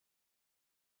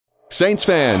Saints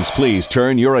fans, please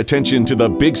turn your attention to the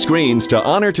big screens to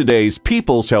honor today's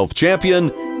People's Health Champion,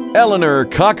 Eleanor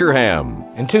Cocreham.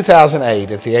 In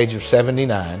 2008, at the age of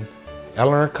 79,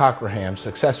 Eleanor Cocreham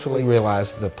successfully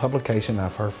realized the publication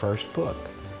of her first book,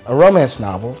 a romance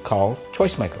novel called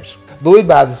Choice Makers. Buoyed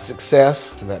by the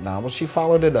success of that novel, she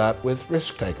followed it up with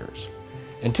Risk Takers.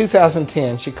 In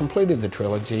 2010, she completed the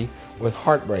trilogy with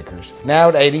Heartbreakers. Now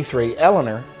at 83,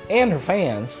 Eleanor and her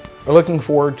fans are looking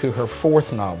forward to her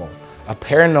fourth novel, a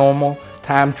paranormal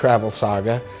time travel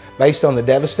saga based on the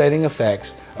devastating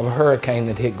effects of a hurricane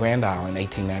that hit Grand Isle in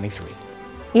 1893.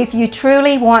 If you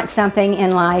truly want something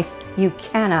in life, you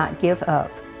cannot give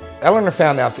up. Eleanor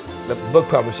found out that book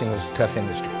publishing was a tough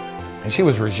industry, and she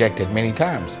was rejected many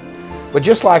times. But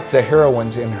just like the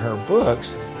heroines in her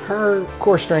books, her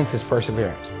core strength is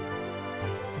perseverance.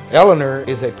 Eleanor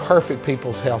is a perfect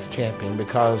people's health champion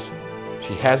because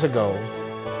she has a goal,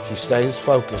 she stays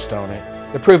focused on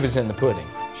it. The proof is in the pudding.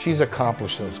 She's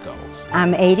accomplished those goals.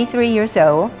 I'm 83 years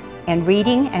old, and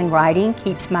reading and writing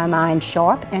keeps my mind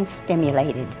sharp and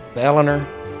stimulated. Eleanor,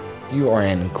 you are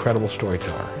an incredible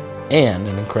storyteller and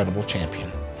an incredible champion.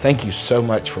 Thank you so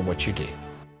much for what you do.